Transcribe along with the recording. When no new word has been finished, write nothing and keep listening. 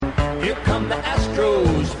Here come the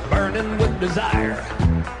Astros, burning with desire.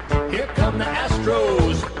 Here come the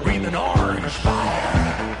Astros, breathing orange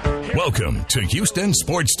fire. Welcome to Houston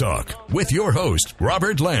Sports Talk with your host,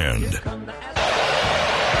 Robert Land.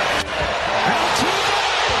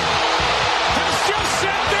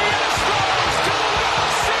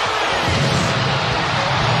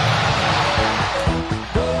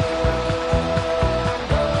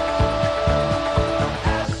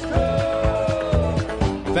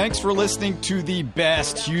 Thanks for listening to the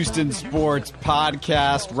best Houston sports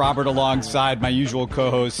podcast. Robert alongside my usual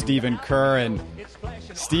co-host, Stephen Kerr. And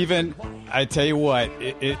Stephen, I tell you what,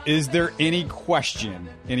 is there any question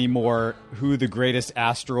anymore who the greatest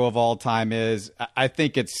Astro of all time is? I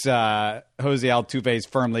think it's Jose Altuve's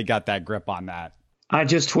firmly got that grip on that. I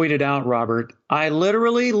just tweeted out, Robert, I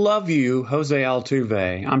literally love you, Jose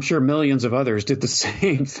Altuve. I'm sure millions of others did the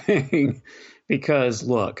same thing because,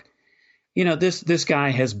 look, you know, this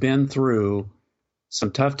guy has been through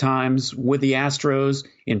some tough times with the Astros.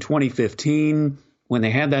 In 2015, when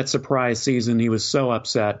they had that surprise season, he was so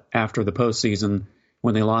upset after the postseason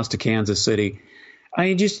when they lost to Kansas City. I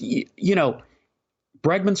mean, just, you know,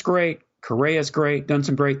 Bregman's great, Correa's great, done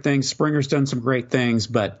some great things, Springer's done some great things,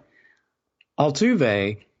 but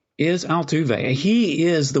Altuve is Altuve. He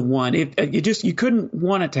is the one. You couldn't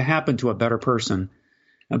want it to happen to a better person,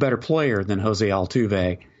 a better player than Jose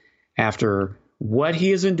Altuve. After what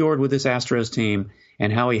he has endured with this Astros team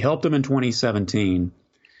and how he helped them in 2017,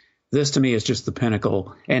 this to me is just the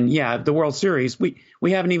pinnacle. And yeah, the World Series, we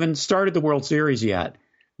haven't even started the World Series yet.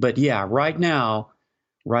 But yeah, right now,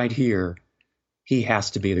 right here, he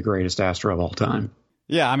has to be the greatest Astro of all time.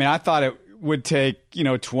 Yeah, I mean, I thought it would take,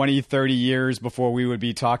 20, 30 years before we would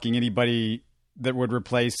be talking anybody that would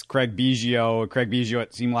replace Craig Biggio. Craig Biggio,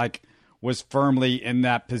 it seemed like, was firmly in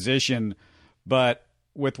that position. But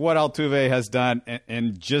with what Altuve has done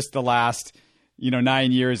in just the last,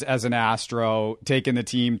 9 years as an Astro, taking the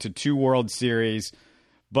team to 2 World Series,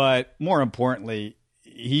 but more importantly,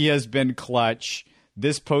 he has been clutch.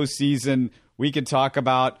 This postseason, we could talk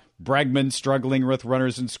about Bregman struggling with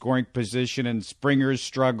runners in scoring position and Springer's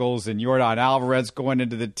struggles and Yordan Alvarez going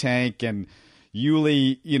into the tank and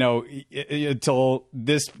Yuli, until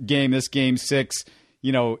this game 6,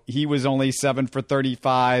 he was only 7 for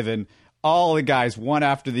 35 and all the guys, one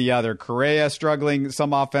after the other. Correa struggling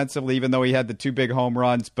some offensively, even though he had the 2 big home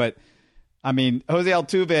runs. But, I mean, Jose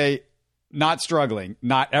Altuve not struggling,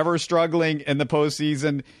 not ever struggling in the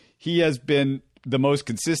postseason. He has been the most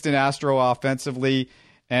consistent Astro offensively.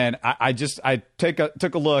 And I took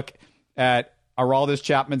a look at Aroldis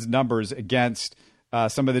Chapman's numbers against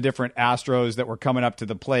some of the different Astros that were coming up to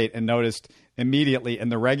the plate and noticed immediately in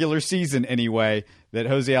the regular season anyway that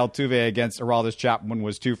Jose Altuve against Aroldis Chapman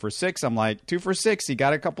was 2 for 6. I'm like, 2 for 6. He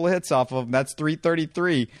got a couple of hits off of him. That's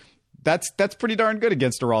 333. That's pretty darn good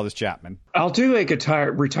against Aroldis Chapman. Altuve could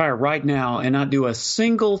retire right now and not do a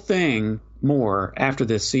single thing more after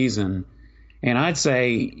this season. And I'd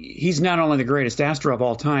say he's not only the greatest Astro of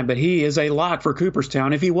all time, but he is a lock for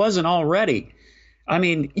Cooperstown if he wasn't already. I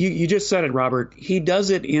mean, you just said it, Robert. He does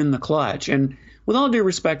it in the clutch. And with all due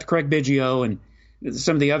respect to Craig Biggio and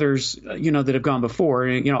some of the others, that have gone before,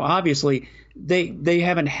 obviously they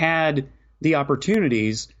haven't had the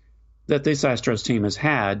opportunities that this Astros team has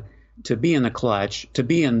had to be in the clutch, to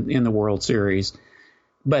be in the World Series.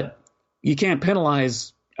 But you can't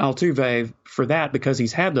penalize Altuve for that because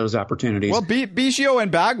he's had those opportunities. Well, Biggio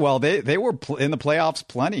and Bagwell, they were in the playoffs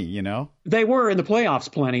plenty, They were in the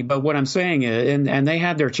playoffs plenty, but what I'm saying is, and they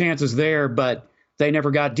had their chances there, but they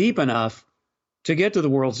never got deep enough to get to the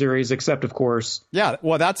World Series, except, of course. Yeah,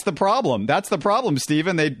 well, that's the problem. That's the problem,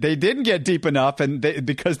 Stephen. They didn't get deep enough, and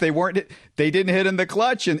because they didn't hit in the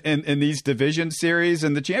clutch in these division series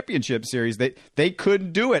and the championship series. They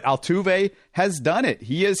couldn't do it. Altuve has done it.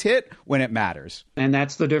 He has hit when it matters. And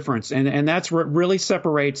that's the difference. And that's what really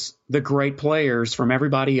separates the great players from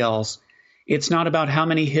everybody else. It's not about how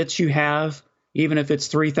many hits you have, even if it's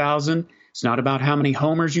 3,000. It's not about how many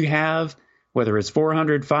homers you have, whether it's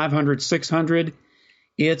 400, 500, 600.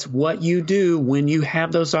 It's what you do when you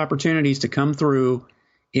have those opportunities to come through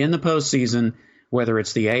in the postseason, whether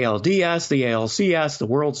it's the ALDS, the ALCS, the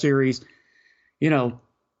World Series.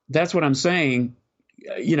 That's what I'm saying.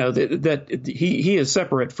 That he is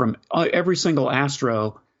separate from every single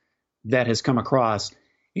Astro that has come across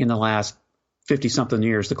in the last 50-something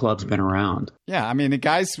years the club's been around. Yeah, I mean, the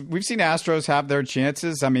guys, we've seen Astros have their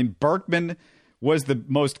chances. I mean, Berkman was the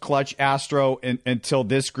most clutch Astro until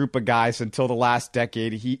this group of guys, until the last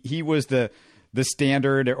decade. He was the the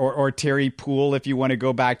standard, or Terry Poole if you want to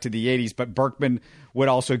go back to the 80s. But Berkman would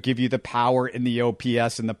also give you the power in the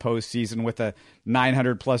OPS in the postseason with a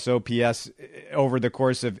 900-plus OPS over the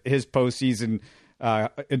course of his postseason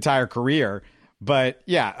entire career. But,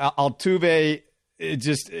 yeah, Altuve,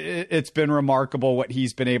 it's been remarkable what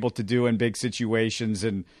he's been able to do in big situations.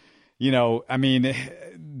 And, I mean,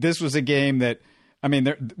 this was a game that,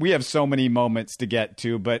 we have so many moments to get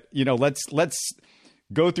to, but, let's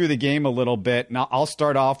go through the game a little bit. Now, I'll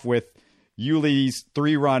start off with Yuli's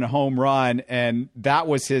 3-run home run, and that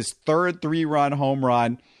was his third 3-run home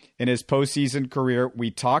run in his postseason career.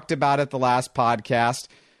 We talked about it the last podcast.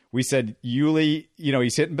 We said Yuli,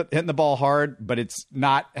 he's hitting the ball hard, but it's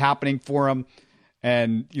not happening for him.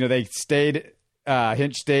 And, Hinch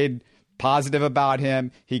stayed positive about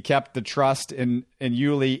him. He kept the trust in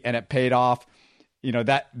Yuli, and it paid off.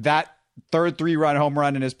 That third 3-run home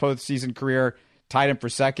run in his postseason career tied him for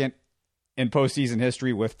second in postseason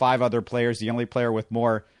history with 5 other players. The only player with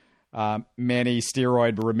more, Manny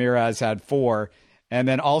Steroid Ramirez, had 4. And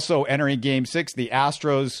then also entering Game 6, the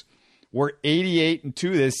Astros were 88-2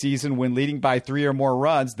 this season when leading by 3 or more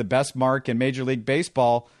runs, the best mark in Major League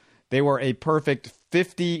Baseball. They were a perfect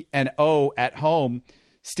 50-0 at home.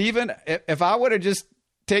 Steven, if I would have just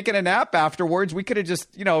taken a nap afterwards, we could have just,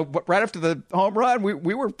 right after the home run,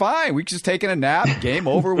 we were fine. We just taken a nap, game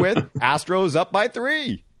over with, Astros up by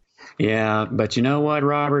 3. Yeah, but you know what,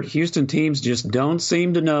 Robert? Houston teams just don't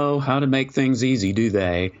seem to know how to make things easy, do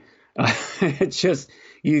they? It's just,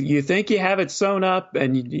 you think you have it sewn up,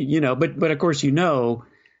 and, but of course, with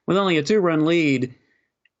only a 2-run lead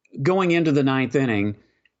going into the 9th inning,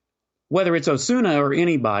 whether it's Osuna or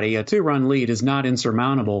anybody, a 2-run lead is not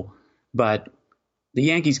insurmountable. But the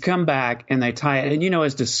Yankees come back and they tie it. And,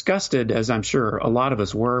 as disgusted as I'm sure a lot of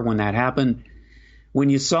us were when that happened, when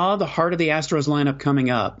you saw the heart of the Astros lineup coming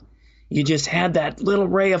up, you just had that little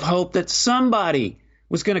ray of hope that somebody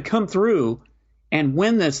was going to come through and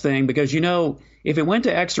win this thing. Because, if it went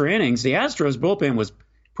to extra innings, the Astros bullpen was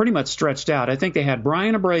pretty much stretched out. I think they had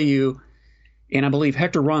Brian Abreu and I believe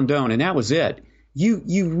Hector Rondon, and that was it. You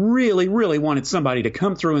really, really wanted somebody to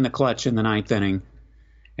come through in the clutch in the 9th inning,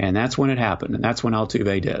 and that's when it happened, and that's when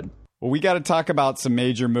Altuve did. Well, we got to talk about some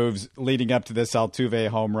major moves leading up to this Altuve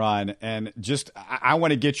home run, and just I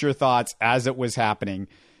want to get your thoughts as it was happening.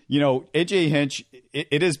 A.J. Hinch,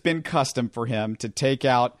 it has been custom for him to take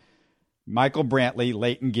out Michael Brantley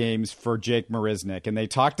late in games for Jake Marisnick, and they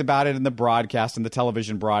talked about it in the broadcast, in the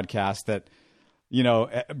television broadcast, that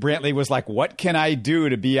Brantley was like, what can I do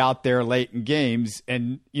to be out there late in games?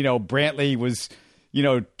 And, Brantley was,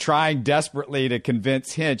 trying desperately to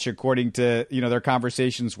convince Hinch, according to, their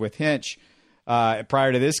conversations with Hinch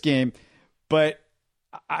prior to this game. But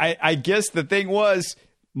I guess the thing was,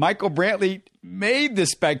 Michael Brantley made the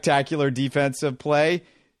spectacular defensive play.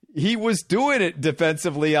 He was doing it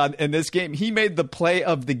defensively in this game. He made the play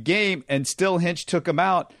of the game, and still Hinch took him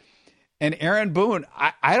out. And Aaron Boone,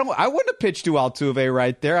 I wouldn't have pitched to Altuve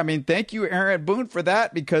right there. Thank you, Aaron Boone, for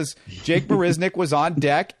that, because Jake Marisnick was on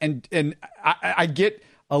deck, and I get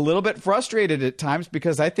a little bit frustrated at times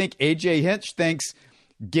because I think A.J. Hinch thinks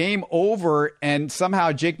game over, and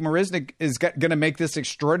somehow Jake Marisnick is going to make this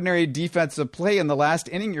extraordinary defensive play in the last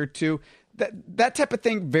inning or two. That type of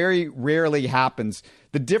thing very rarely happens.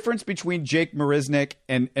 The difference between Jake Marisnick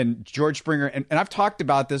and George Springer, and I've talked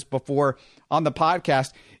about this before on the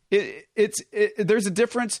podcast, there's a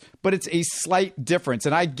difference, but it's a slight difference.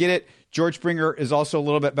 And I get it. George Springer is also a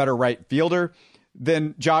little bit better right fielder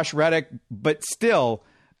than Josh Reddick, but still,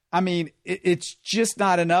 it's just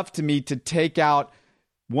not enough to me to take out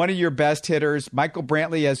one of your best hitters. Michael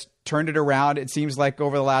Brantley has turned it around. It seems like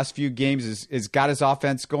over the last few games has got his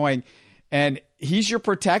offense going, and he's your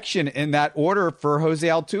protection in that order for Jose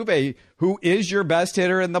Altuve, who is your best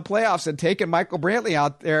hitter in the playoffs. And taking Michael Brantley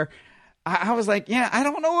out there, I was like, yeah, I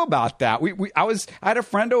don't know about that. I had a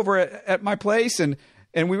friend over at my place, and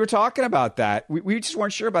we were talking about that. We just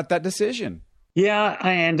weren't sure about that decision. Yeah,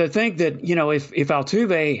 and I think that, if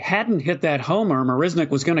Altuve hadn't hit that homer, Marisnick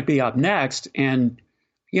was going to be up next. And,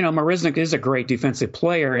 Marisnick is a great defensive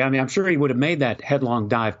player. I'm sure he would have made that headlong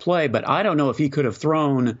dive play, but I don't know if he could have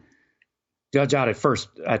thrown Judge out at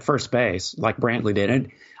first base like Brantley did.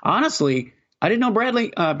 And honestly, I didn't know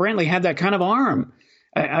Brantley had that kind of arm.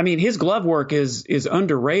 His glove work is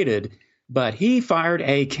underrated, but he fired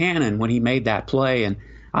a cannon when he made that play. And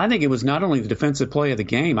I think it was not only the defensive play of the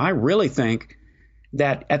game. I really think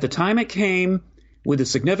that at the time it came, with the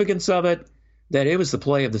significance of it, that it was the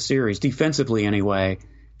play of the series, defensively anyway,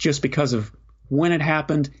 just because of when it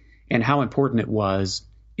happened and how important it was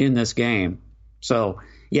in this game. So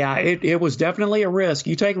yeah, it was definitely a risk.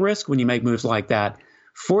 You take risk when you make moves like that.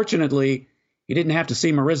 Fortunately, you didn't have to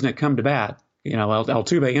see Marisnick come to bat.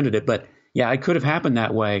 Altuve ended it, but yeah, it could have happened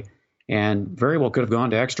that way, and very well could have gone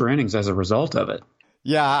to extra innings as a result of it.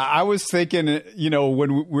 Yeah, I was thinking,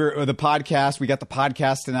 when we're the podcast, we got the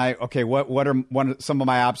podcast tonight. Okay, what are some of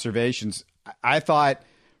my observations? I thought,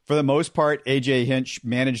 for the most part, A.J. Hinch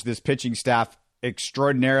managed this pitching staff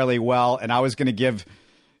extraordinarily well, and I was going to give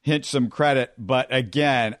Hinch some credit. But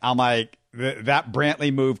again, I'm like, that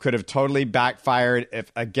Brantley move could have totally backfired.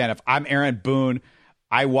 If I'm Aaron Boone,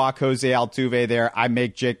 I walk Jose Altuve there. I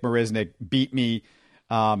make Jake Marisnick beat me.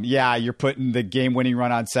 You're putting the game-winning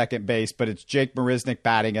run on second base, but it's Jake Marisnick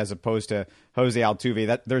batting as opposed to Jose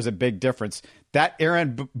Altuve. There's a big difference. That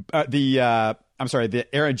the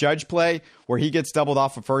Aaron Judge play where he gets doubled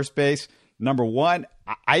off of first base. Number one,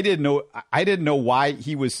 I didn't know why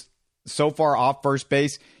he was so far off first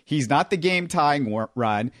base. He's not the game-tying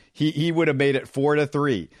run. He would have made it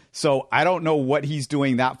 4-3. So I don't know what he's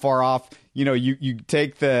doing that far off. You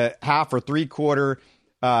take the half or three-quarter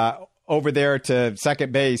over there to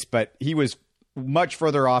second base, but he was much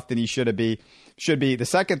further off than he should be. The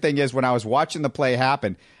second thing is, when I was watching the play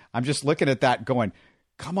happen, I'm just looking at that going,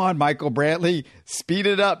 come on, Michael Brantley, speed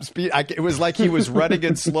it up. It was like he was running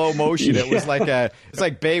in slow motion. It was it's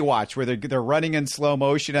like Baywatch, where they're running in slow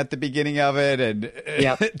motion at the beginning of it and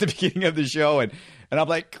at the beginning of the show. And I'm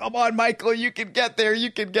like, come on, Michael, you can get there.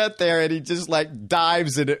 And he just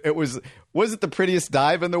dives, and it wasn't the prettiest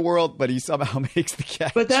dive in the world, but he somehow makes the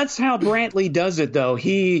catch. But that's how Brantley does it, though.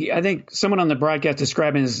 I think someone on the broadcast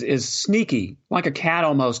described him as sneaky, like a cat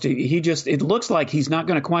almost. It looks like he's not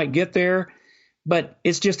going to quite get there, but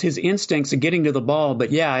it's just his instincts of getting to the ball.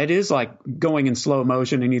 But yeah, it is like going in slow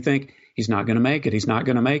motion, and you think he's not going to make it. He's not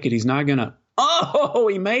going to make it. He's not going to. Oh,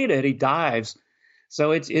 he made it. He dives.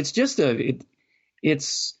 So it's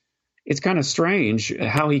kind of strange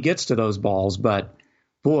how he gets to those balls, but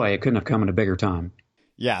boy, it couldn't have come at a bigger time.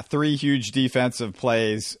 Yeah, 3 huge defensive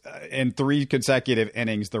plays in 3 consecutive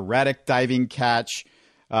innings. The Reddick diving catch,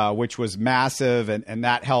 which was massive, and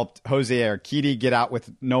that helped Jose Urquidy get out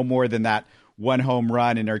with no more than that 1 home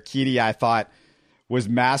run. And Urquidy, I thought, was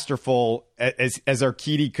masterful as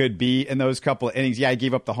Urquidy could be in those couple of innings. Yeah, he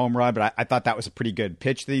gave up the home run, but I thought that was a pretty good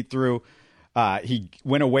pitch that he threw. He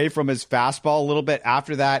went away from his fastball a little bit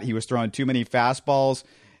after that. He was throwing too many fastballs.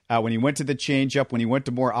 When he went to the changeup, when he went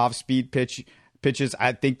to more off-speed pitches,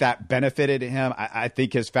 I think that benefited him. I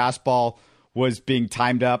think his fastball was being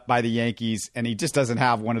timed up by the Yankees, and he just doesn't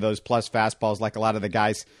have one of those plus fastballs like a lot of the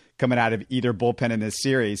guys coming out of either bullpen in this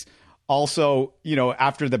series. Also,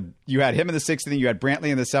 after you had him in the 6th inning, you had Brantley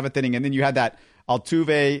in the 7th inning, and then you had that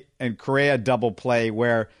Altuve and Correa double play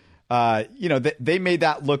where they made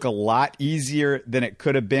that look a lot easier than it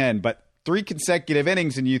could have been. But 3 consecutive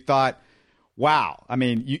innings, and you thought, wow, I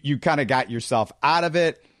mean, you kind of got yourself out of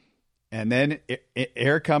it. And then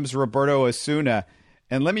here comes Roberto Osuna.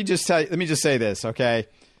 And let me just say this, okay?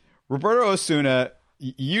 Roberto Osuna,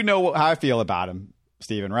 you know how I feel about him,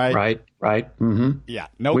 Stephen, right? Right. Mm-hmm. Yeah.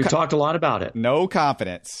 We've talked a lot about it. No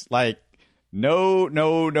confidence.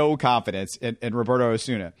 No confidence in Roberto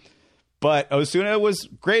Osuna. But Osuna was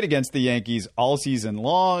great against the Yankees all season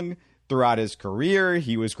long, throughout his career.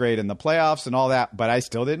 He was great in the playoffs and all that, but I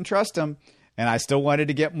still didn't trust him, and I still wanted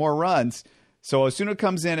to get more runs. So Osuna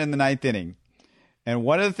comes in the 9th inning, and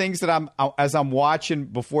one of the things that as I'm watching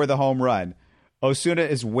before the home run, Osuna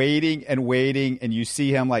is waiting, and you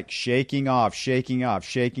see him shaking off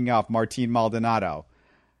Martin Maldonado.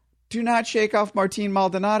 Do not shake off Martin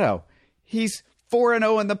Maldonado. He's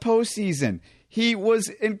 4-0 in the postseason. He was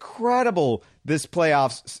incredible this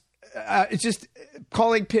playoffs. It's just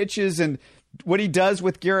calling pitches and what he does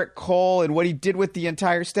with Garrett Cole and what he did with the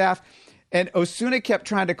entire staff. And Osuna kept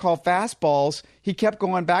trying to call fastballs. He kept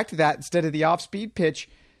going back to that instead of the off-speed pitch.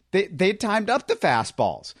 They timed up the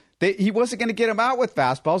fastballs. He wasn't going to get him out with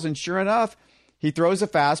fastballs, and sure enough, he throws a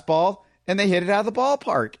fastball, and they hit it out of the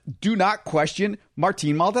ballpark. Do not question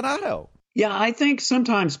Martin Maldonado. Yeah, I think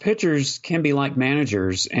sometimes pitchers can be like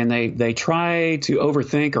managers, and they try to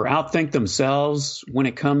overthink or outthink themselves when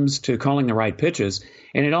it comes to calling the right pitches,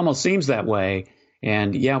 and it almost seems that way.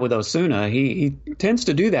 And yeah, with Osuna, he tends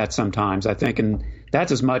to do that sometimes, I think, and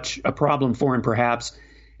that's as much a problem for him perhaps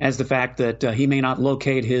as the fact that he may not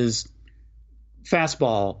locate his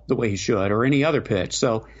fastball the way he should or any other pitch.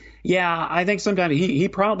 So yeah, I think sometimes he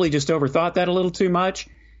probably just overthought that a little too much.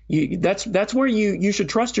 That's where you should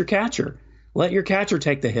trust your catcher. Let your catcher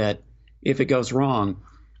take the hit if it goes wrong.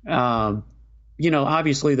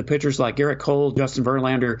 Obviously the pitchers like Garrett Cole, Justin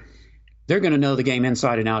Verlander, they're going to know the game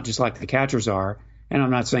inside and out just like the catchers are. And I'm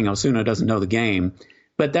not saying Osuna doesn't know the game,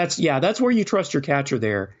 But that's where you trust your catcher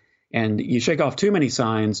there. And you shake off too many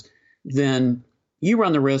signs, then you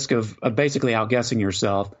run the risk of basically outguessing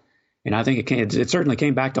yourself. And I think it certainly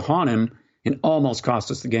came back to haunt him and almost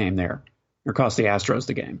cost us the game there, or cost the Astros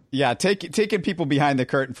the game. Yeah, taking people behind the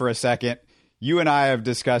curtain for a second. You and I have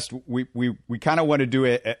discussed we kind of want to do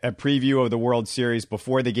a preview of the World Series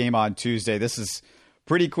before the game on Tuesday. This is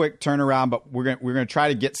pretty quick turnaround, but we're going to try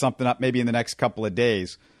to get something up maybe in the next couple of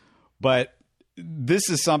days. But this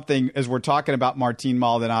is something, as we're talking about Martin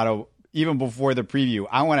Maldonado, even before the preview,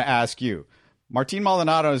 I want to ask you. Martin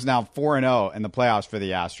Maldonado is now 4-0 in the playoffs for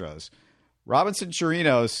the Astros. Robinson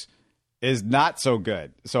Chirinos is not so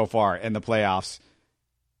good so far in the playoffs.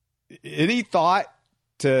 Any thought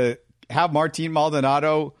to have Martin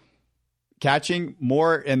Maldonado catching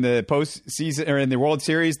more in the postseason or in the World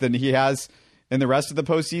Series than he has in the rest of the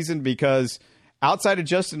postseason? Because outside of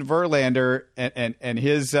Justin Verlander and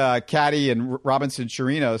his caddy and Robinson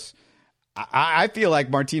Chirinos, I feel like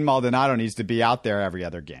Martin Maldonado needs to be out there every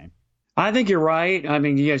other game. I think you're right. I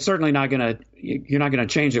mean, you're certainly not going to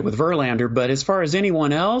change it with Verlander. But as far as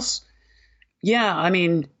anyone else, yeah, I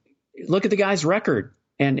mean, look at the guy's record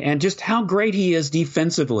and just how great he is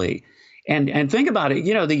defensively. And think about it.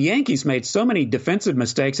 The Yankees made so many defensive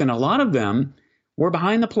mistakes, and a lot of them were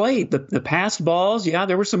behind the plate. The passed balls, yeah,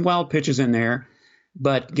 there were some wild pitches in there.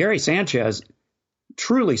 But Gary Sanchez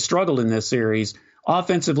truly struggled in this series,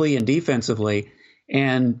 offensively and defensively.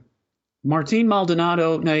 And Martin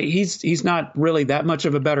Maldonado, now he's not really that much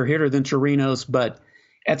of a better hitter than Chirinos, but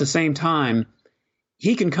at the same time,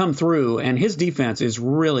 he can come through, and his defense is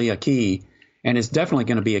really a key, and is definitely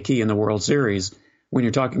going to be a key in the World Series when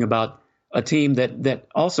you're talking about a team that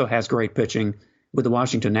also has great pitching with the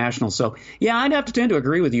Washington Nationals. So, yeah, I'd have to tend to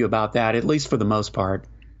agree with you about that, at least for the most part,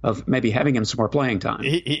 of maybe having him some more playing time.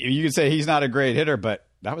 You could say he's not a great hitter, but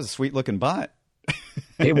that was a sweet-looking bunt.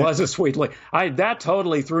 It was a sweet look. That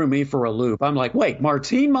totally threw me for a loop. I'm like, wait,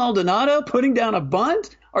 Martin Maldonado putting down a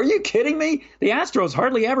bunt? Are you kidding me? The Astros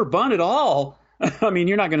hardly ever bunt at all. I mean,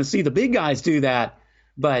 you're not going to see the big guys do that.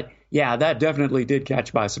 But, yeah, that definitely did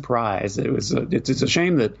catch by surprise. It's a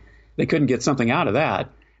shame that they couldn't get something out of that,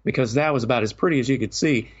 because that was about as pretty as you could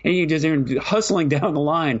see. And you just hustling down the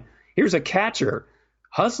line. Here's a catcher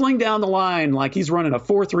hustling down the line like he's running a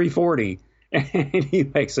 4.340, and he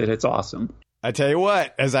makes it. It's awesome. I tell you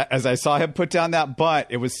what, as I saw him put down that bunt,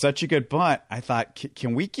 it was such a good bunt. I thought,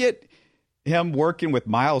 can we get him working with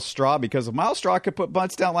Miles Straw? Because if Miles Straw could put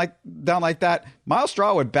bunts down like that, Miles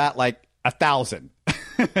Straw would bat like 1,000.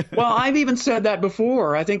 Well, I've even said that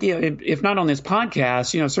before. I think if not on this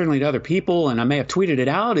podcast, certainly to other people, and I may have tweeted it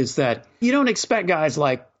out, is that you don't expect guys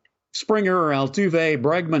like Springer or Altuve,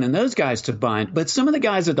 Bregman, and those guys to bunt, but some of the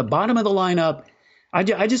guys at the bottom of the lineup,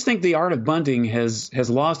 I just think the art of bunting has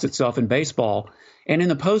lost itself in baseball. And in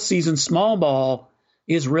the postseason, small ball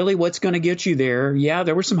is really what's going to get you there. Yeah,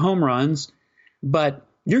 there were some home runs, but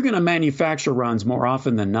you're going to manufacture runs more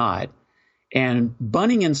often than not. And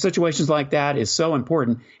bunting in situations like that is so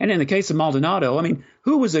important. And in the case of Maldonado, I mean,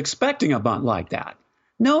 who was expecting a bunt like that?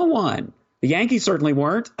 No one. The Yankees certainly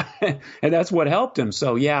weren't, and that's what helped him.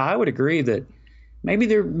 So, yeah, I would agree that maybe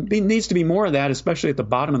there needs to be more of that, especially at the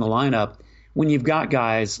bottom of the lineup, when you've got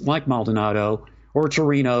guys like Maldonado or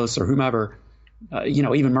Chirinos or whomever,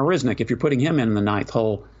 even Marisnik, if you're putting him in the ninth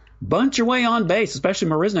hole, bunch your way on base, especially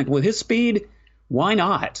Marisnik. With his speed, why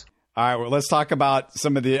not? All right, well, let's talk about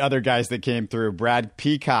some of the other guys that came through. Brad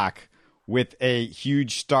Peacock with a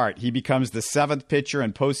huge start. He becomes the 7th pitcher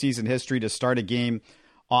in postseason history to start a game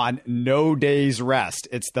on no day's rest.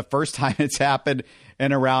 It's the first time it's happened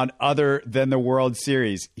in a round other than the World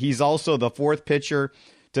Series. He's also the 4th pitcher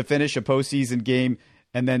to finish a postseason game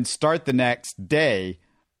and then start the next day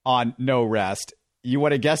on no rest. You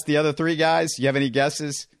want to guess the other 3 guys? You have any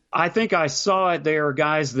guesses? I think I saw it. They are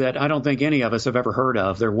guys that I don't think any of us have ever heard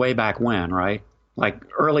of. They're way back when, right? Like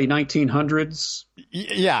early 1900s?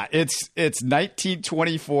 Yeah, it's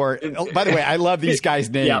 1924. By the way, I love these guys'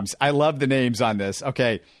 names. Yeah. I love the names on this.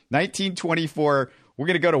 Okay, 1924. We're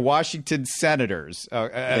going to go to Washington Senators.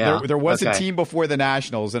 There was a team before the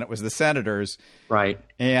Nationals, and it was the Senators. Right.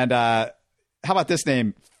 And how about this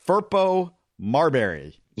name? Firpo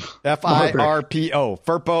Marbury. F-I-R-P-O.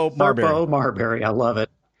 Firpo Marbury. Firpo Marbury. I love it.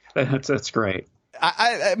 That's great.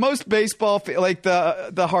 I most baseball, like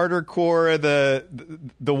the harder core, the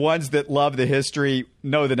ones that love the history,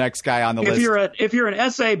 know the next guy on the list. If you're an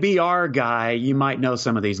SABR guy, you might know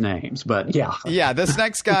some of these names, but yeah. This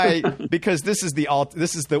next guy, because this is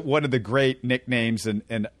one of the great nicknames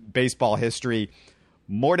in baseball history,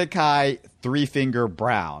 Mordecai Three Finger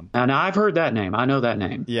Brown. And I've heard that name. I know that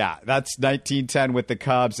name. Yeah, that's 1910 with the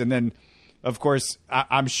Cubs, and then Of course,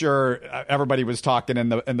 I'm sure everybody was talking in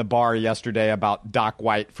the bar yesterday about Doc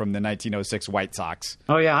White from the 1906 White Sox.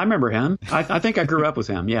 Oh yeah, I remember him. I think I grew up with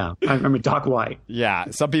him. Yeah, I remember Doc White. Yeah,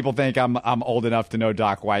 some people think I'm old enough to know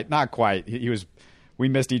Doc White. Not quite. He was. We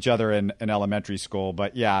missed each other in elementary school,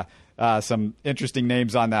 but yeah, some interesting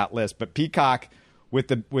names on that list. But Peacock with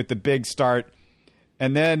the big start,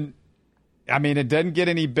 and then, I mean, it doesn't get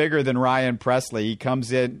any bigger than Ryan Pressly. He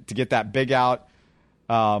comes in to get that big out.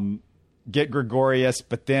 Get Gregorius,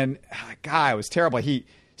 but then, God, it was terrible.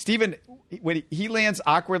 When he lands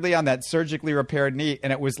awkwardly on that surgically repaired knee,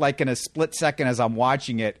 and it was like in a split second as I'm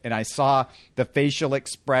watching it, and I saw the facial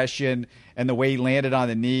expression and the way he landed on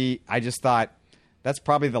the knee, I just thought, that's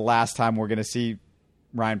probably the last time we're going to see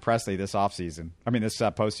Ryan Pressly this postseason.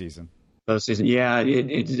 Postseason, yeah,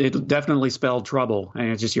 it definitely spelled trouble,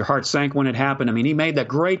 and it's just your heart sank when it happened. I mean, he made that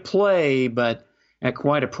great play, but at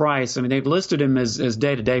quite a price. I mean, they've listed him as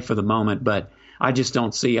day-to-day for the moment, but I just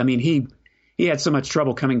don't see. I mean, he had so much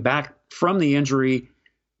trouble coming back from the injury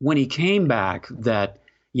when he came back that,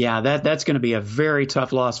 yeah, that's going to be a very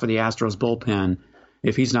tough loss for the Astros bullpen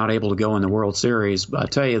if he's not able to go in the World Series. But I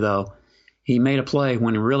tell you, though, he made a play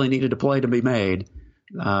when he really needed a play to be made.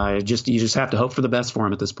 You just have to hope for the best for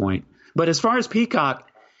him at this point. But as far as Peacock,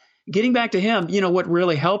 getting back to him, what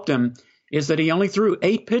really helped him is that he only threw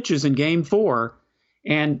 8 pitches in Game 4.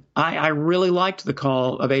 And I really liked the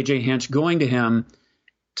call of A.J. Hinch going to him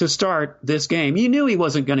to start this game. You knew he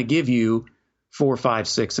wasn't going to give you 4, 5,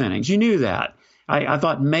 6 innings. You knew that. I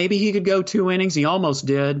thought maybe he could go 2 innings. He almost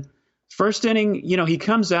did. First inning, he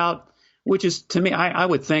comes out, which is, to me, I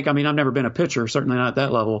would think, I mean, I've never been a pitcher, certainly not at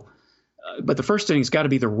that level. But the first inning's got to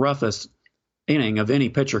be the roughest inning of any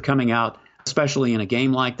pitcher coming out, especially in a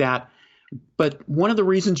game like that. But one of the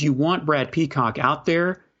reasons you want Brad Peacock out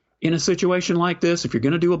there in a situation like this, if you're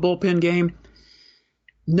going to do a bullpen game,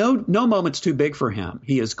 no moment's too big for him.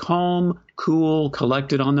 He is calm, cool,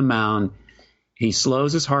 collected on the mound. He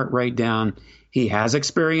slows his heart rate down. He has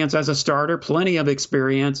experience as a starter, plenty of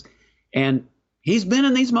experience, and he's been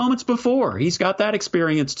in these moments before. He's got that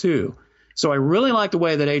experience too. So I really like the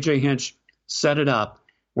way that A.J. Hinch set it up,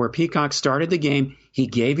 where Peacock started the game. He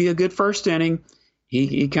gave you a good first inning.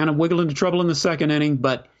 He kind of wiggled into trouble in the second inning,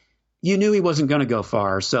 but you knew he wasn't going to go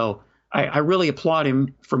far. So I really applaud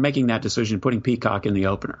him for making that decision, putting Peacock in the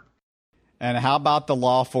opener. And how about the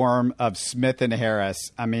law firm of Smith and Harris?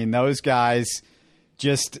 I mean, those guys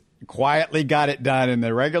just quietly got it done in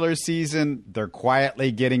the regular season. They're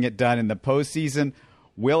quietly getting it done in the postseason.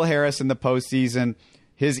 Will Harris in the postseason,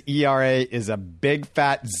 his ERA is a big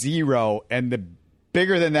fat 0. And the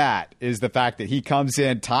bigger than that is the fact that he comes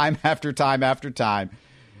in time after time after time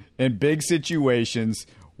in big situations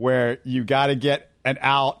where you got to get an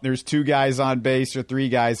out. There's 2 guys on base or 3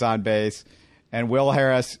 guys on base. And Will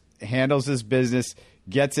Harris handles his business,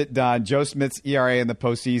 gets it done. Joe Smith's ERA in the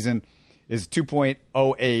postseason is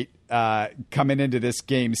 2.08 coming into this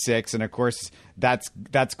Game 6. And, of course, that's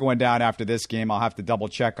going down after this game. I'll have to double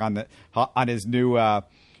check on his new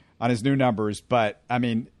numbers. But, I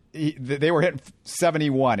mean, they were hitting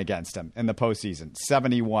 71 against him in the postseason,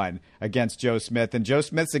 71 against Joe Smith. And Joe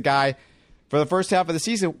Smith's a guy, for the first half of the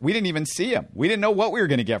season, we didn't even see him. We didn't know what we were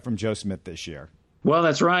going to get from Joe Smith this year. Well,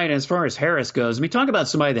 that's right. As far as Harris goes, I mean, talk about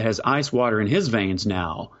somebody that has ice water in his veins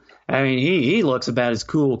now. I mean, he looks about as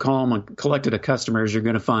cool, calm, and collected a customer as you're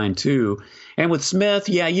going to find, too. And with Smith,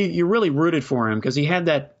 yeah, you really rooted for him because he had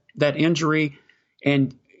that injury.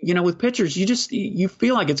 And, with pitchers, you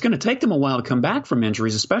feel like it's going to take them a while to come back from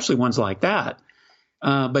injuries, especially ones like that.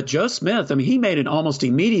 But Joe Smith, I mean, he made an almost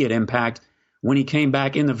immediate impact when he came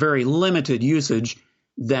back in the very limited usage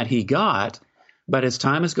that he got. But as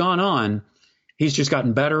time has gone on, he's just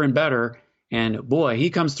gotten better and better. And, boy, he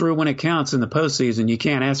comes through when it counts in the postseason. You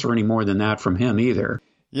can't ask for any more than that from him either.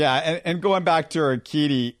 Yeah, and going back to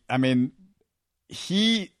Urquidy, I mean,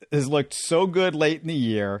 he has looked so good late in the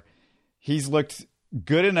year. He's looked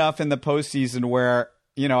good enough in the postseason where,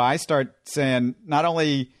 I start saying, not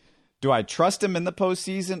only do I trust him in the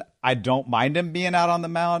postseason, I don't mind him being out on the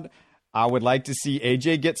mound. I would like to see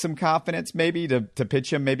AJ get some confidence maybe to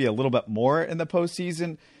pitch him maybe a little bit more in the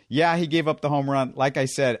postseason. Yeah, he gave up the home run. Like I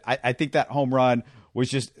said, I think that home run was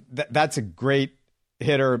just that's a great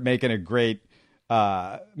hitter making a great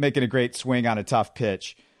swing on a tough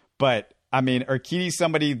pitch. But I mean, Urquidy's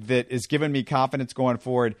somebody that is giving me confidence going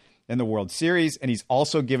forward in the World Series, and he's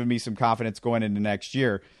also given me some confidence going into next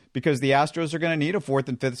year because the Astros are going to need a 4th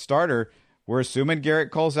and 5th starter. We're assuming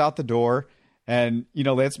Garrett Cole's out the door. And,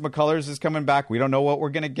 Lance McCullers is coming back. We don't know what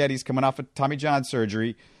we're going to get. He's coming off of Tommy John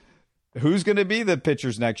surgery. who's going to be the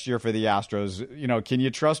pitchers next year for the Astros? Can you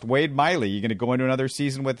trust Wade Miley? You're going to go into another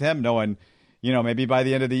season with him knowing, maybe by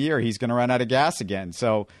the end of the year he's going to run out of gas again.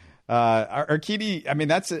 So Urquidy,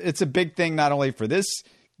 it's a big thing not only for this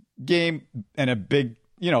game and a big,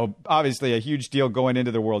 obviously a huge deal going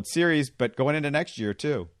into the World Series, but going into next year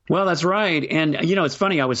too. Well, that's right. And, it's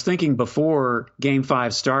funny. I was thinking before Game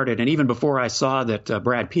 5 started, and even before I saw that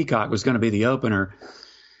Brad Peacock was going to be the opener,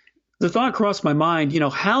 the thought crossed my mind,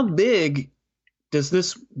 how big does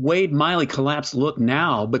this Wade Miley collapse look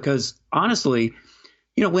now? Because honestly,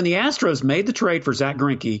 when the Astros made the trade for Zach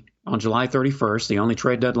Greinke on July 31st, the only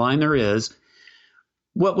trade deadline there is,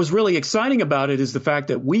 what was really exciting about it is the fact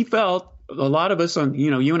that we felt, a lot of us on,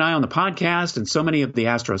 you and I on the podcast and so many of the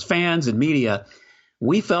Astros fans and media,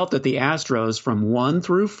 we felt that the Astros from 1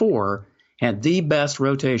 through 4 had the best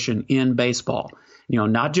rotation in baseball.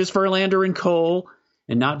 Not just Verlander and Cole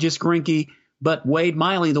and not just Greinke, but Wade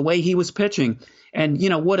Miley, the way he was pitching. And,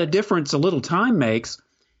 what a difference a little time makes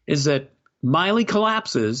is that Miley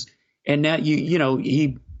collapses and now,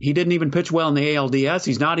 he didn't even pitch well in the ALDS.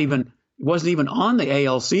 Wasn't even on the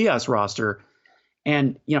ALCS roster.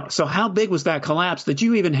 And, so how big was that collapse that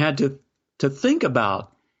you even had to think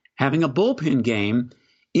about having a bullpen game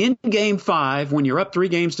in Game 5 when you're up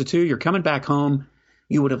 3-2, you're coming back home.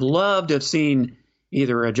 You would have loved to have seen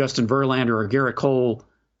either a Justin Verlander or Garrett Cole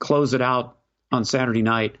close it out on Saturday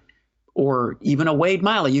night, or even a Wade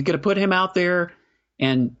Miley. You could have put him out there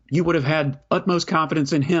and you would have had utmost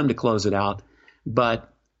confidence in him to close it out.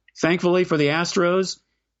 But thankfully for the Astros,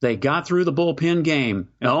 they got through the bullpen game.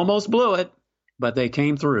 They almost blew it, but they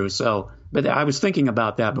came through. But I was thinking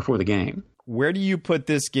about that before the game. Where do you put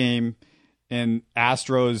this game in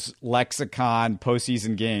Astros lexicon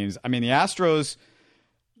postseason games? The Astros,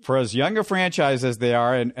 for as young a franchise as they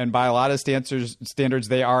are, and by a lot of standards,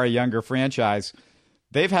 they are a younger franchise,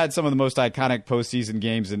 they've had some of the most iconic postseason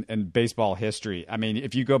games in baseball history.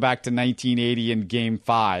 If you go back to 1980 in Game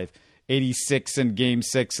 5, 86 in Game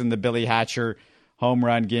 6 in the Billy Hatcher home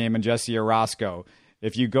run game and Jesse Orosco.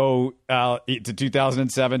 If you go to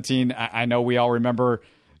 2017, I know we all remember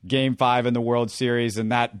Game 5 in the World Series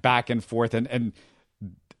and that back and forth. And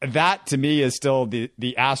that, to me, is still the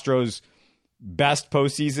Astros' best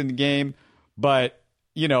postseason game. But,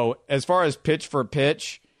 as far as pitch for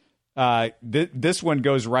pitch, this one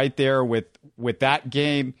goes right there with that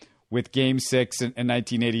game, with Game 6 in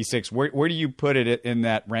 1986. Where do you put it in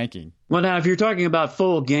that ranking? Well, now, if you're talking about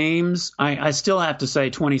full games, I still have to say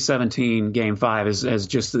 2017 Game 5 is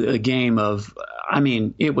just a game of,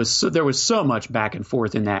 there was so much back and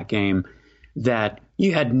forth in that game that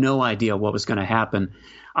you had no idea what was going to happen.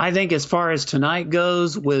 I think as far as tonight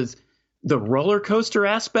goes with the roller coaster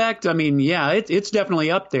aspect, it's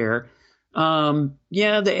definitely up there. The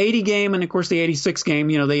 80 game and, of course, the 86 game,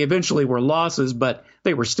 they eventually were losses, but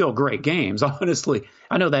they were still great games, honestly.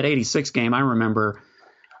 I know that 86 game, I don't remember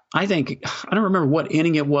what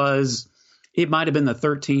inning it was. It might have been the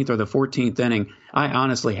 13th or the 14th inning. I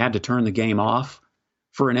honestly had to turn the game off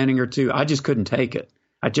for an inning or two. I just couldn't take it.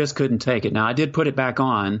 Now, I did put it back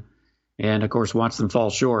on and, of course, watch them fall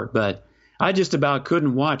short, but I just about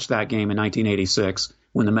couldn't watch that game in 1986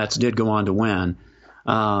 when the Mets did go on to win.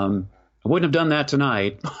 I wouldn't have done that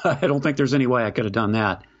tonight. I don't think there's any way I could have done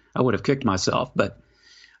that. I would have kicked myself. But,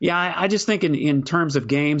 yeah, I just think in terms of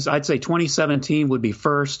games, I'd say 2017 would be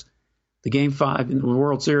first, the Game 5 in the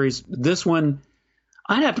World Series. This one,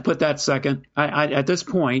 I'd have to put that second. At this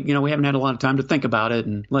point, we haven't had a lot of time to think about it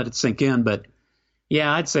and let it sink in. But,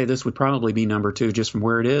 yeah, I'd say this would probably be number 2 just from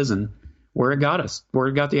where it is and where it got us, where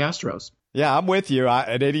it got the Astros. Yeah, I'm with you.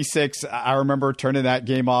 At 86, I remember turning that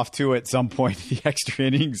game off too at some point, the extra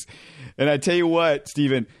innings. And I tell you what,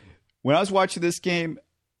 Stephen, when I was watching this game,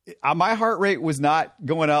 my heart rate was not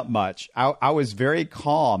going up much. I was very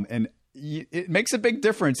calm, and it makes a big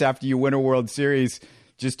difference after you win a World Series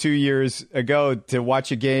just 2 years ago to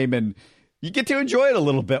watch a game and you get to enjoy it a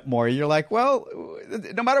little bit more. You're like, well,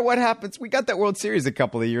 no matter what happens, we got that World Series a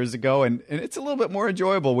couple of years ago, and it's a little bit more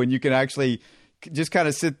enjoyable when you can actually just kind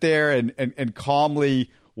of sit there and calmly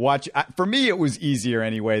watch. For me, it was easier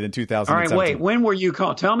anyway than 2017. All right, wait. When were you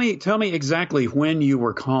calm? Tell me exactly when you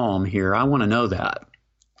were calm here. I want to know that.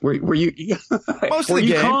 Were you most of the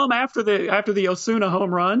game calm after the Osuna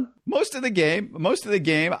home run? Most of the game.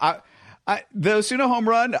 The Osuna home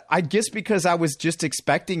run, I guess because I was just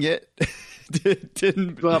expecting it. It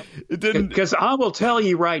didn't. Because I will tell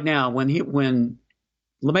you right now, when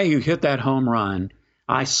LeMahieu hit that home run,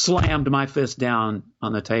 I slammed my fist down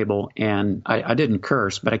on the table, and I didn't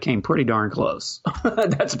curse, but I came pretty darn close.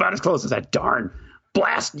 That's about as close as that darn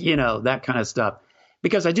blast, that kind of stuff.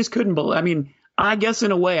 Because I just couldn't believe. I guess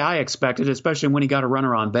in a way I expected, especially when he got a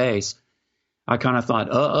runner on base. I kind of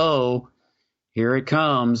thought, uh-oh, here it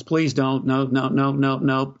comes. Please don't.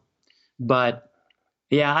 Nope. But,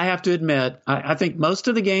 yeah, I have to admit, I think most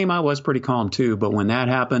of the game I was pretty calm too. But when that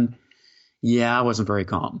happened, yeah, I wasn't very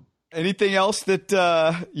calm. Anything else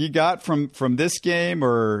that you got from this game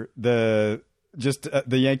or the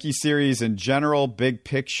Yankee series in general, big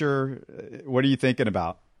picture? What are you thinking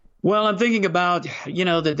about? Well, I'm thinking about,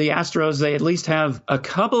 that the Astros, they at least have a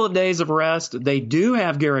couple of days of rest. They do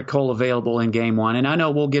have Garrett Cole available in Game 1, and I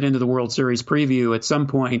know we'll get into the World Series preview at some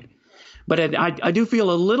point, but I do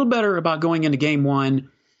feel a little better about going into Game 1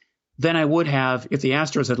 than I would have if the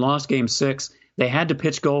Astros had lost Game 6. They had to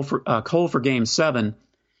pitch Cole for Game 7,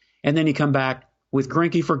 and then you come back with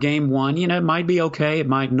Greinke for Game 1. It might be okay, it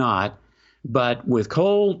might not, but with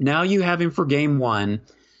Cole, now you have him for Game 1.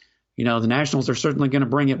 The Nationals are certainly going to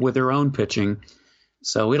bring it with their own pitching.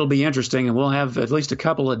 So it'll be interesting, and we'll have at least a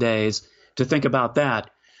couple of days to think about that.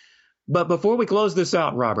 But before we close this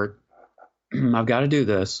out, Robert, I've got to do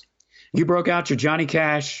this. You broke out your Johnny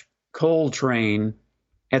Cash Cole train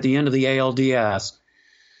at the end of the ALDS.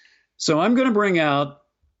 So I'm going to bring out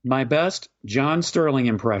my best John Sterling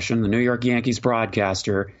impression, the New York Yankees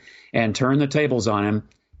broadcaster, and turn the tables on him.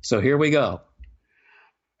 So here we go.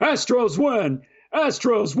 Astros win!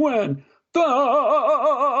 Astros win!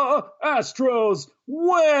 The Astros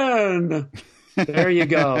win! There you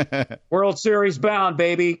go. World Series bound,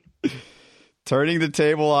 baby. Turning the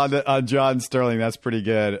table on John Sterling. That's pretty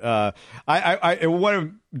good. I want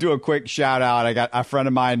to do a quick shout out. I got a friend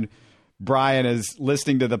of mine, Brian, is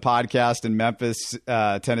listening to the podcast in Memphis,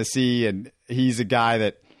 Tennessee, and he's a guy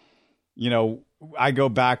that, I go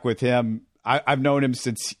back with him. I've known him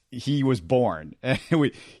since he was born.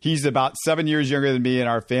 He's about 7 years younger than me, and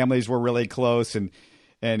our families were really close.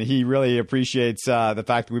 And he really appreciates the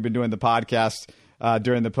fact that we've been doing the podcast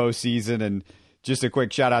during the postseason. And just a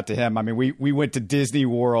quick shout out to him. I mean, we went to Disney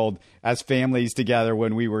World as families together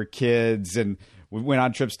when we were kids, and we went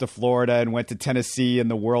on trips to Florida and went to Tennessee and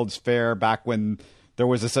the World's Fair back when there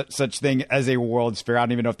was such thing as a World's Fair. I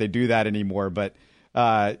don't even know if they do that anymore, but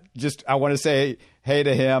I want to say hey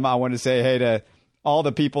to him. I want to say hey to all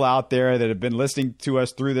the people out there that have been listening to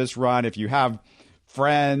us through this run. If you have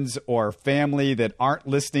friends or family that aren't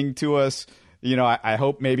listening to us, I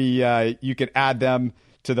hope maybe you could add them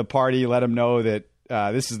to the party. Let them know that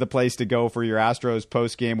this is the place to go for your Astros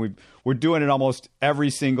post game. We're doing it almost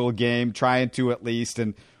every single game, trying to at least,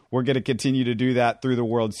 and we're going to continue to do that through the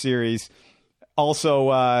World Series.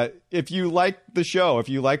 Also, if you like the show, if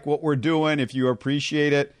you like what we're doing, if you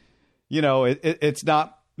appreciate it, it's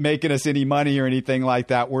not making us any money or anything like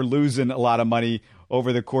that. We're losing a lot of money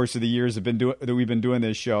over the course of the years that we've been doing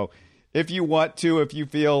this show. If you want to, if you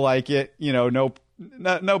feel like it, no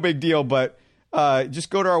big deal, but just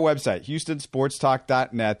go to our website,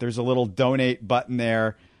 HoustonSportsTalk.net. There's a little donate button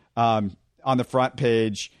there on the front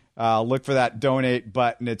page. Look for that donate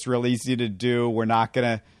button. It's real easy to do. We're not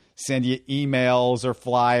going to send you emails or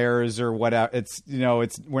flyers or whatever.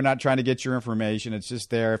 We're not trying to get your information. It's just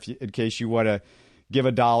there in case you want to give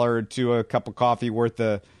 $1 to a cup of coffee worth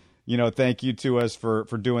of, thank you to us for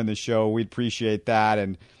doing the show. We'd appreciate that.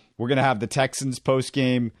 And we're going to have the Texans post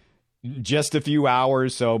game just a few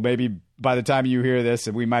hours. So maybe by the time you hear this,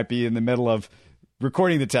 we might be in the middle of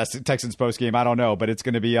recording the Texans post game. I don't know, but it's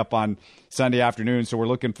going to be up on Sunday afternoon. So we're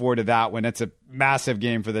looking forward to that one. It's a massive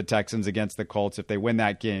game for the Texans against the Colts. If they win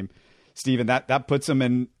that game, Steven, that puts them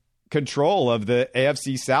in control of the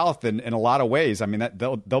AFC South in a lot of ways. I mean,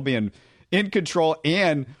 they'll be in control,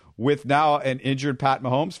 and with now an injured Pat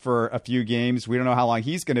Mahomes for a few games, we don't know how long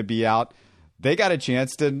he's going to be out. They got a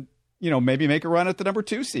chance to, maybe make a run at the number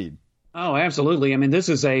 2 seed. Oh, absolutely. I mean, this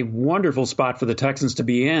is a wonderful spot for the Texans to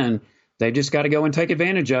be in. They just got to go and take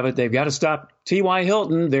advantage of it. They've got to stop T.Y.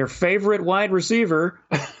 Hilton, their favorite wide receiver,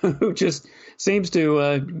 who just seems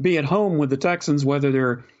to be at home with the Texans, whether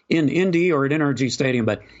they're in Indy or at NRG Stadium.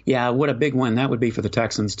 But, yeah, what a big win that would be for the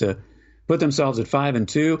Texans to put themselves at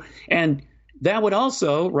 5-2. And that would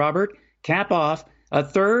also, Robert, cap off a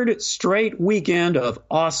third straight weekend of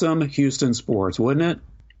awesome Houston sports, wouldn't it?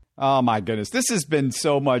 Oh, my goodness. This has been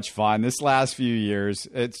so much fun this last few years.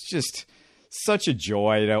 It's just such a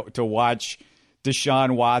joy to watch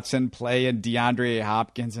Deshaun Watson play and DeAndre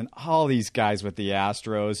Hopkins and all these guys with the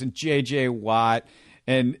Astros and J.J. Watt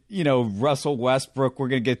and, Russell Westbrook. We're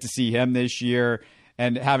going to get to see him this year.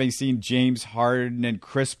 And having seen James Harden and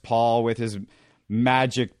Chris Paul with his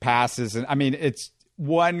magic passes. And I mean, it's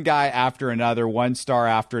one guy after another, one star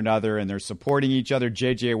after another, and they're supporting each other.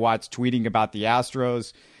 J.J. Watt's tweeting about the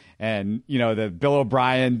Astros. And, the Bill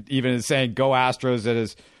O'Brien even is saying, go Astros at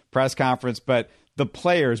his press conference. But the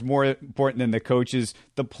players, more important than the coaches,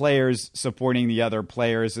 the players supporting the other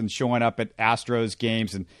players and showing up at Astros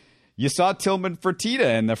games. And you saw Tillman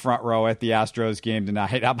Fertitta in the front row at the Astros game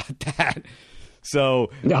tonight. How about that?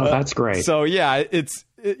 So no, that's great. So yeah,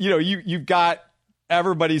 you've got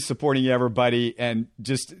everybody supporting everybody, and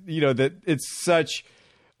just that it's such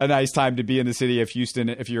a nice time to be in the city of Houston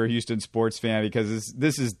if you're a Houston sports fan, because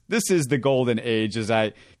this is the golden age, as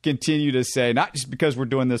I continue to say, not just because we're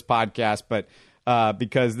doing this podcast, but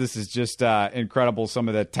because this is just incredible, some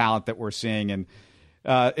of the talent that we're seeing, and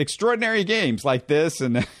extraordinary games like this,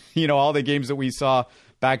 and all the games that we saw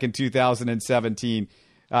back in 2017.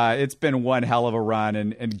 It's been one hell of a run,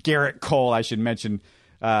 and Garrett Cole, I should mention,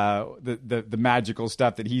 the magical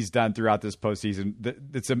stuff that he's done throughout this postseason.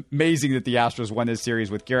 It's amazing that the Astros won this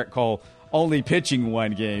series with Garrett Cole only pitching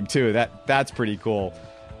one game too. That's pretty cool.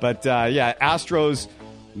 But Astros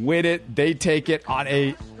win it. They take it on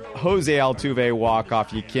a Jose Altuve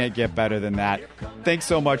walk-off. You can't get better than that. Thanks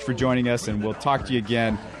so much for joining us, and we'll talk to you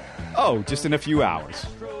again, just in a few hours.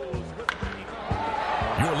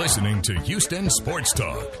 You're listening to Houston Sports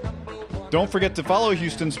Talk. Don't forget to follow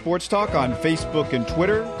Houston Sports Talk on Facebook and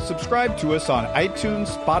Twitter. Subscribe to us on iTunes,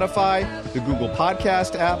 Spotify, the Google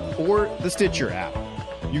Podcast app, or the Stitcher app.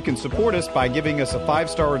 You can support us by giving us a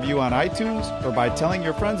 5-star review on iTunes or by telling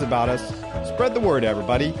your friends about us. Spread the word,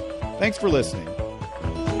 everybody. Thanks for listening.